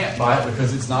 you can't buy it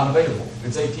because it's not available.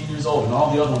 It's 18 years old, and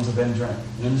all the other ones have been drank.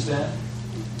 You understand?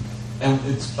 And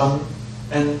it's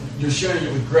and you're sharing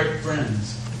it with great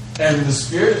friends, and the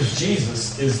Spirit of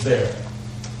Jesus is there.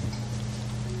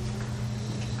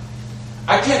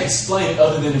 I can't explain it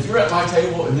other than if you're at my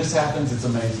table and this happens, it's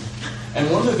amazing. And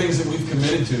one of the things that we've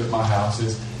committed to at my house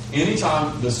is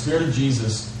anytime the Spirit of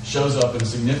Jesus shows up in a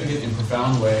significant and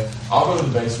profound way, I'll go to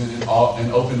the basement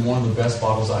and open one of the best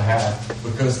bottles I have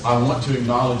because I want to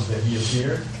acknowledge that He is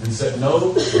here and set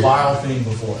no vile thing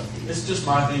before Him. It's just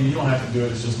my thing. You don't have to do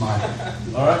it. It's just my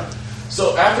thing. All right?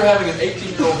 So after having an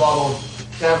 18-year-old bottle of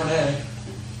Cabernet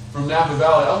from Napa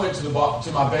Valley, I went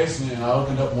to my basement and I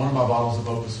opened up one of my bottles of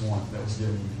Opus One that was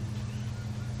given to me.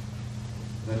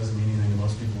 That doesn't mean anything to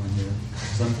most people in here.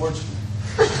 It's unfortunate.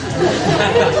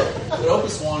 But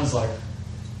Opus One is like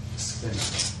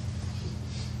expensive.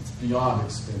 It's beyond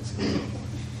expensive.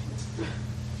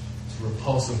 It's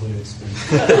repulsively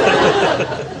expensive.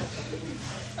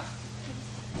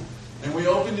 And we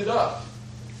opened it up.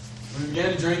 We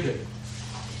began to drink it.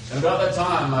 And about that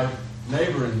time, my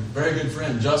neighbor and very good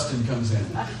friend Justin comes in.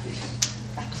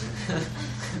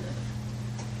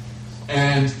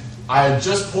 And I had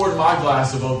just poured my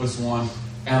glass of Opus One,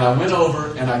 and I went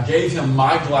over and I gave him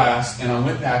my glass, and I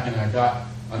went back and I got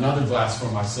another glass for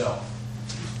myself.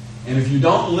 And if you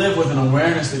don't live with an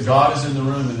awareness that God is in the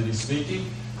room and that He's speaking,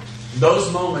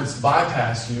 those moments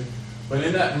bypass you. But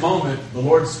in that moment, the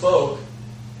Lord spoke.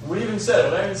 We even said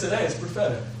it. I even said, hey, it's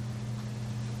prophetic.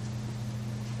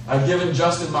 I'd given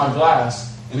Justin my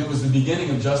glass, and it was the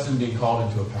beginning of Justin being called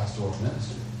into a pastoral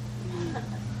ministry.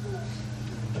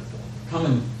 Come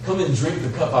and drink the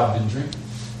cup I've been drinking.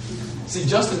 See,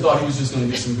 Justin thought he was just going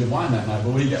to get some good wine that night,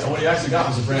 but what he actually got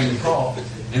was a brand new call,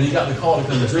 and he got the call to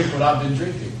come and drink what I've been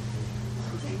drinking.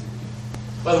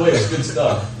 By the way, it's good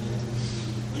stuff.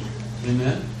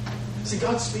 Amen? See,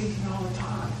 God's speaking all the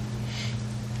time.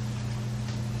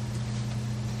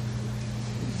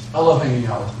 I love hanging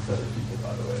out with prophetic people,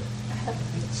 by the way.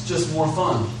 It's just more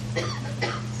fun.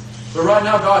 But right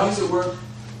now, God, He's at work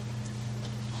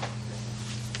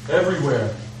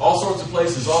everywhere. All sorts of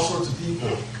places, all sorts of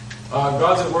people.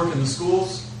 God's at work in the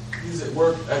schools. He's at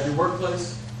work at your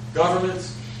workplace,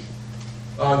 governments.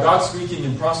 God's speaking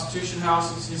in prostitution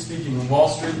houses. He's speaking in Wall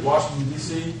Street, Washington,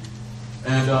 D.C.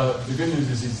 And the good news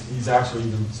is He's actually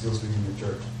even still speaking in your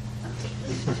church.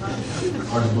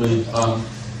 Hard to believe.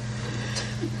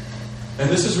 And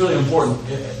this is really important.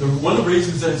 One of the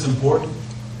reasons that it's important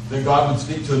that God would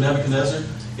speak to a Nebuchadnezzar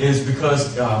is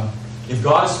because if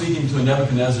God is speaking to a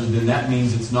Nebuchadnezzar, then that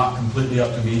means it's not completely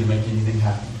up to me to make anything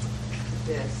happen.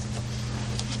 Yes.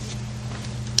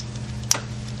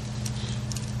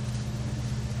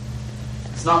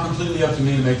 It's not completely up to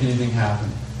me to make anything happen.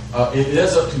 It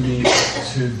is up to me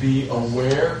to be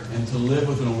aware and to live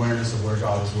with an awareness of where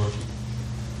God is working.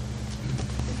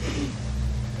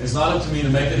 It's not up to me to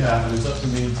make it happen. It's up to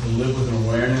me to live with an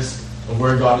awareness of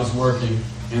where God is working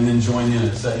and then join in.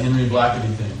 It's that Henry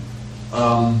Blackaby thing.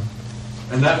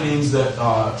 And that means that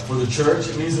for the church,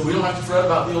 it means that we don't have to fret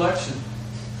about the election.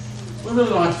 We really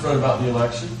don't have to fret about the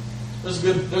election. There's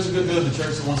a good bit of the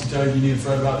church that wants to tell you need to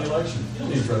fret about the election. You don't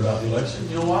need to fret about the election.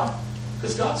 You know why?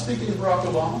 Because God's speaking to Barack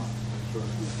Obama.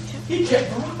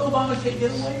 Barack Obama can't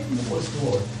get away from the voice of the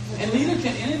Lord. And neither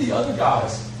can any of the other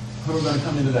guys who are going to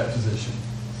come into that position.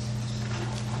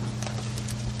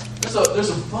 There's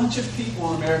a bunch of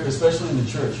people in America, especially in the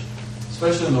church,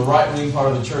 especially in the right-wing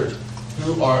part of the church,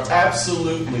 who are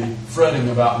absolutely fretting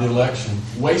about the election,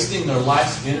 wasting their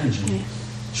life's energy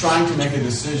trying to make a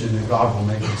decision that God will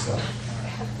make Himself.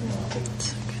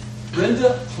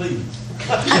 Brenda, please.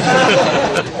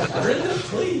 Brenda,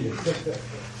 please.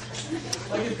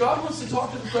 Like if God wants to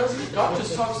talk to the president, God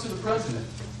just talks to the president.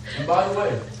 And by the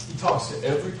way, He talks to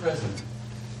every president,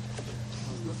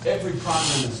 every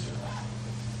prime minister,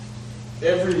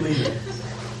 every leader.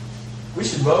 We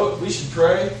should vote, we should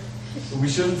pray, but we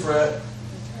shouldn't fret,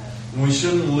 and we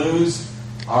shouldn't lose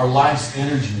our life's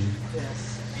energy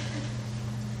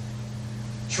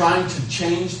trying to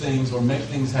change things or make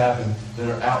things happen that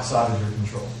are outside of your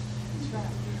control.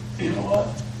 You know what?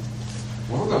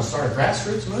 Well, we're going to start a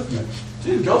grassroots movement.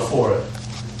 Dude, go for it.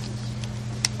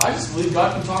 I just believe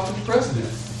God can talk to the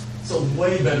president. It's a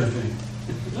way better thing.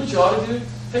 You know what you ought to do?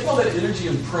 Take all that energy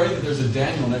and pray that there's a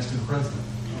Daniel next to the president.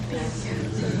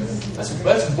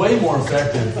 That's way more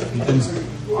effective than,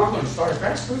 well, I'm going to start a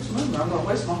grassroots movement. I'm going to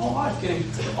waste my whole life getting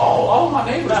all of my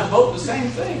neighbors to vote the same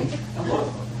thing. And look,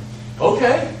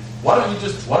 okay, why don't you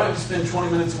spend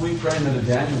 20 minutes a week praying that a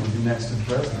Daniel would be next to the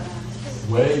president?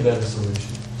 Way better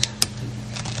solution.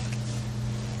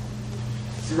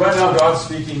 See, right now God's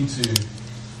speaking to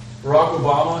Barack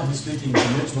Obama. He's speaking to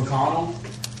Mitch McConnell.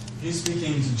 He's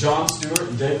speaking to Jon Stewart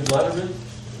and David Letterman.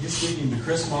 He's speaking to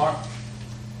Chris Mark.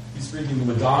 He's speaking to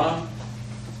Madonna.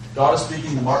 God is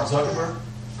speaking to Mark Zuckerberg.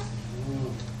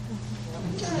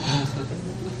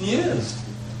 He is.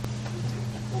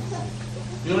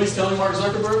 You know what he's telling Mark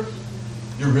Zuckerberg?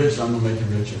 You're rich, I'm going to make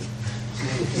you richer.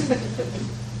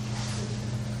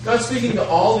 God's speaking to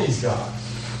all these guys.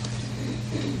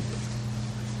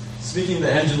 Speaking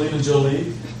to Angelina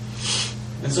Jolie.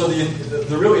 And so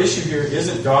the real issue here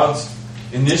isn't God's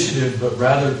initiative, but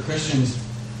rather Christians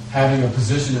having a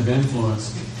position of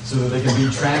influence so that they can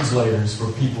be translators for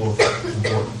people of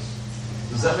importance.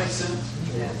 Does that make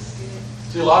sense? Yes.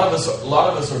 See, a lot of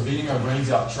us are beating our brains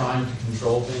out trying to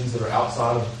control things that are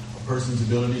outside of a person's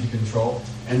ability to control.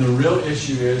 And the real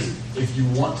issue is, if you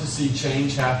want to see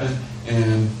change happen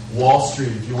in Wall Street,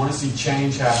 if you want to see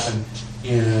change happen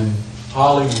in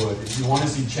Hollywood, if you want to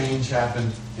see change happen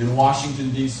in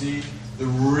Washington, D.C., the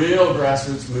real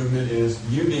grassroots movement is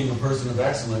you being a person of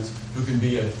excellence who can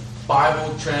be a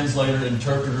Bible translator,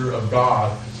 interpreter of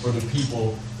God for the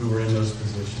people who are in those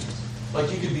positions. Like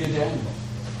you could be a Daniel.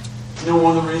 You know,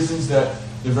 one of the reasons that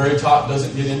the very top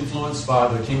doesn't get influenced by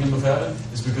the kingdom of heaven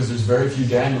is because there's very few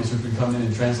Daniels who can come in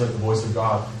and translate the voice of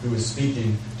God, who is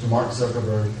speaking to Mark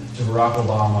Zuckerberg, to Barack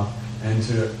Obama, and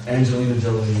to Angelina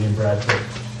Jolie and Brad Pitt.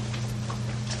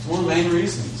 It's one of the main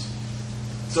reasons.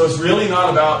 So it's really not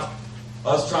about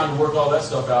us trying to work all that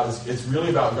stuff out. It's really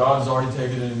about God has already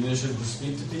taken an initiative to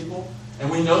speak to people. And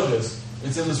we know this.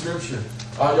 It's in the Scripture.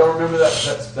 Y'all remember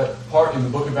that part in the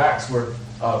book of Acts where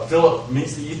Philip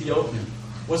meets the Ethiopian.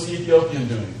 What's the Ethiopian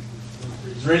doing?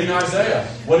 He's reading Isaiah.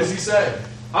 What does he say?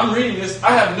 I'm reading this.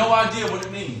 I have no idea what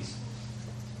it means.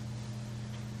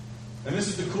 And this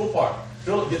is the cool part.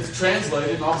 Philip gets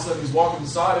translated, and all of a sudden he's walking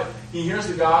beside it. He hears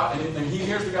the guy, and he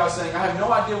hears the guy saying, I have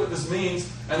no idea what this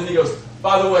means. And then he goes,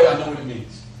 by the way, I know what it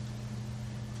means.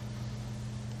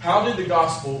 How did the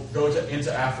gospel go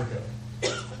into Africa?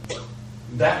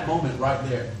 That moment right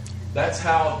there. That's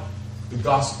how the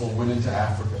gospel went into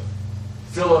Africa.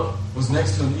 Philip was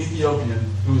next to an Ethiopian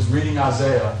who was reading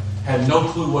Isaiah, had no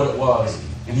clue what it was,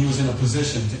 and he was in a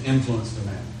position to influence the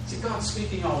man. See, God's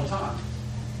speaking all the time.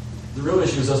 The real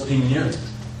issue is us being near Him.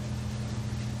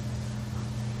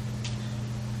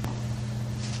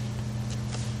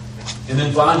 And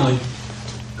then finally,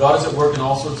 God is at work in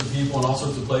all sorts of people and all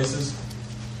sorts of places.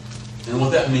 And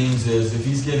what that means is, if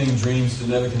He's giving dreams to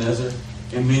Nebuchadnezzar,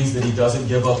 it means that He doesn't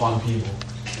give up on people,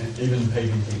 and even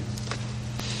pagan kings.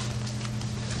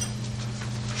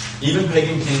 Even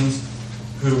pagan kings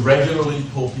who regularly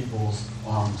pull people's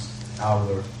arms out of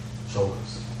their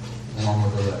shoulders, along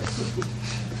with their legs.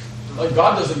 Like,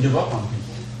 God doesn't give up on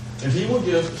people. If He will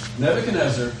give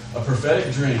Nebuchadnezzar a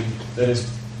prophetic dream that is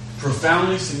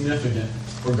profoundly significant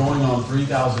for going on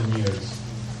 3,000 years,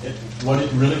 what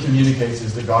it really communicates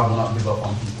is that God will not give up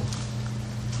on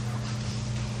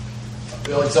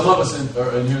people. Like some of us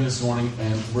are in here this morning,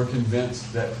 and we're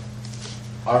convinced that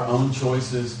our own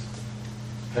choices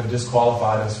have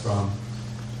disqualified us from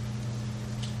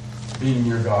being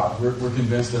near God. We're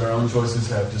convinced that our own choices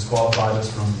have disqualified us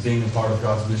from being a part of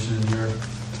God's mission in the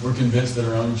earth. We're convinced that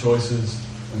our own choices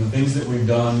and the things that we've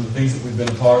done, the things that we've been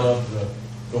a part of,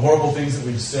 the horrible things that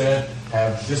we've said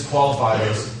have disqualified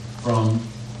us from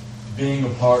being a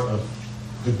part of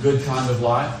the good kind of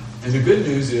life. And the good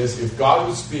news is, if God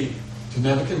would speak to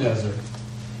Nebuchadnezzar,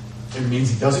 it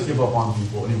means He doesn't give up on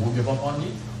people, and He won't give up on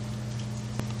you.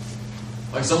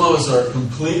 Like, some of us are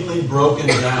completely broken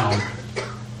down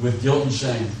with guilt and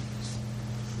shame.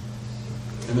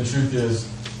 And the truth is,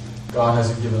 God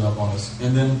hasn't given up on us.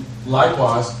 And then,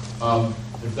 likewise,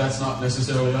 if that's not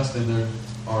necessarily us, then there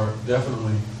are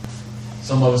definitely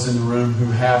some of us in the room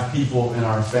who have people in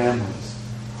our families,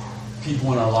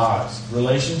 people in our lives,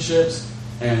 relationships,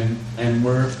 and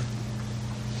we're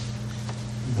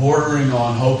bordering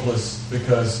on hopeless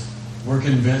because we're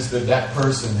convinced that that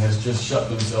person has just shut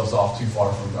themselves off too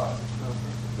far from God.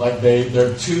 Like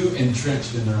they're too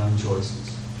entrenched in their own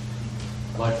choices.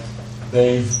 Like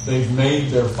they've made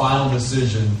their final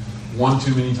decision one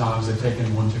too many times. They've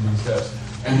taken one too many steps.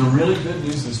 And the really good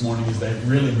news this morning is they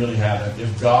really, really haven't.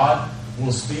 If God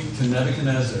will speak to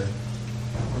Nebuchadnezzar,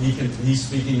 He's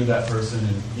speaking to that person,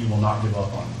 and He will not give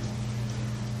up on him.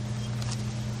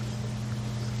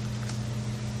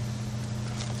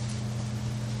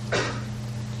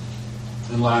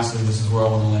 And lastly, this is where I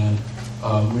want to land.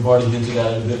 We've already hinted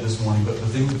at it a bit this morning, but the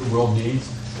thing that the world needs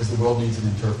is the world needs an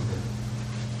interpreter.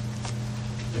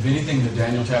 If anything that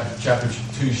Daniel chapter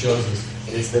 2 shows us,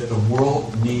 it's that the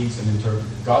world needs an interpreter.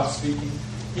 God's speaking.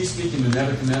 He's speaking to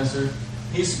Nebuchadnezzar,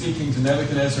 He's speaking to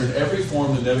Nebuchadnezzar in every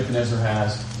form that Nebuchadnezzar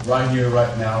has right here,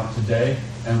 right now, today.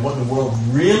 And what the world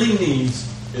really needs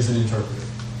is an interpreter.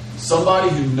 Somebody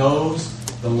who knows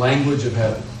the language of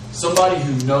heaven. Somebody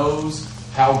who knows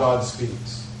how God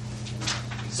speaks.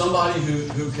 Somebody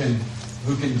who can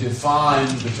define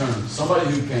the terms. Somebody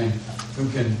who can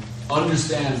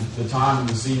understand the time and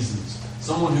the seasons.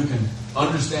 Someone who can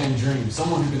understand dreams.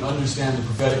 Someone who can understand the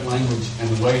prophetic language and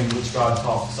the way in which God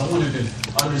talks. Someone who can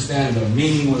understand the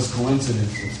meaningless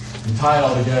coincidences and tie it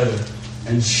all together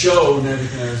and show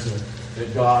Nebuchadnezzar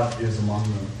that God is among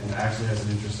them and actually has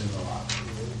an interest in their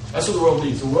life. That's what the world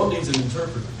needs. The world needs an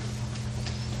interpreter.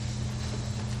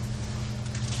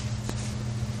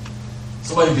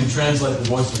 Somebody who can translate the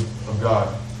voice of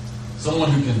God.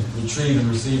 Someone who can retrieve and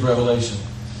receive revelation.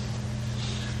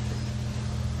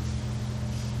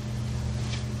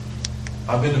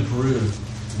 I've been to Peru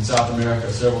in South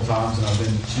America several times, and I've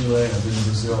been to Chile, and I've been to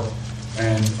Brazil.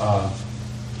 And I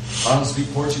don't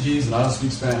speak Portuguese, and I don't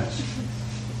speak Spanish.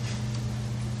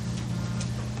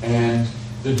 And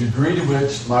the degree to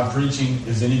which my preaching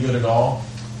is any good at all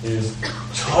is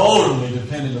totally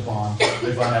dependent upon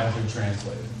if I have a good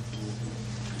translator.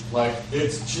 Like,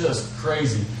 it's just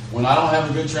crazy. When I don't have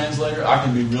a good translator, I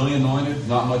can be really anointed,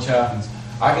 not much happens.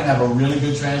 I can have a really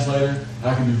good translator, and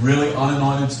I can be really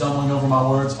unanointed, stumbling over my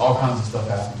words, all kinds of stuff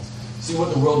happens. See,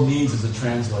 what the world needs is a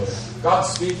translator. God's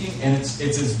speaking, and it's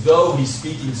as though He's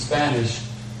speaking Spanish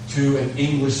to an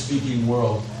English-speaking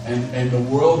world. And the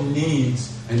world needs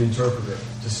an interpreter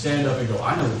to stand up and go,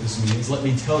 I know what this means, let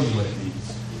me tell you what it means.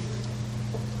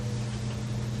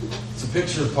 It's a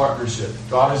picture of partnership.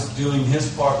 God is doing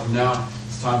His part, and now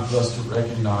it's time for us to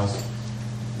recognize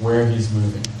where He's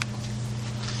moving.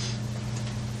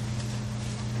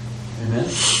 Amen?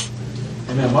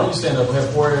 Amen. Why don't you stand up? We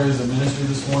have 4 areas of ministry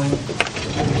this morning.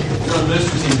 If you're on the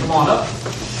ministry team, come on up.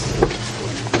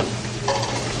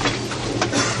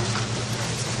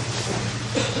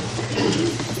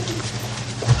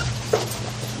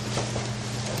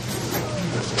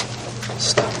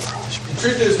 The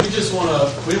truth is,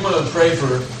 we want to pray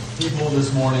for people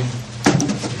this morning.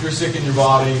 If you're sick in your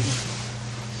body,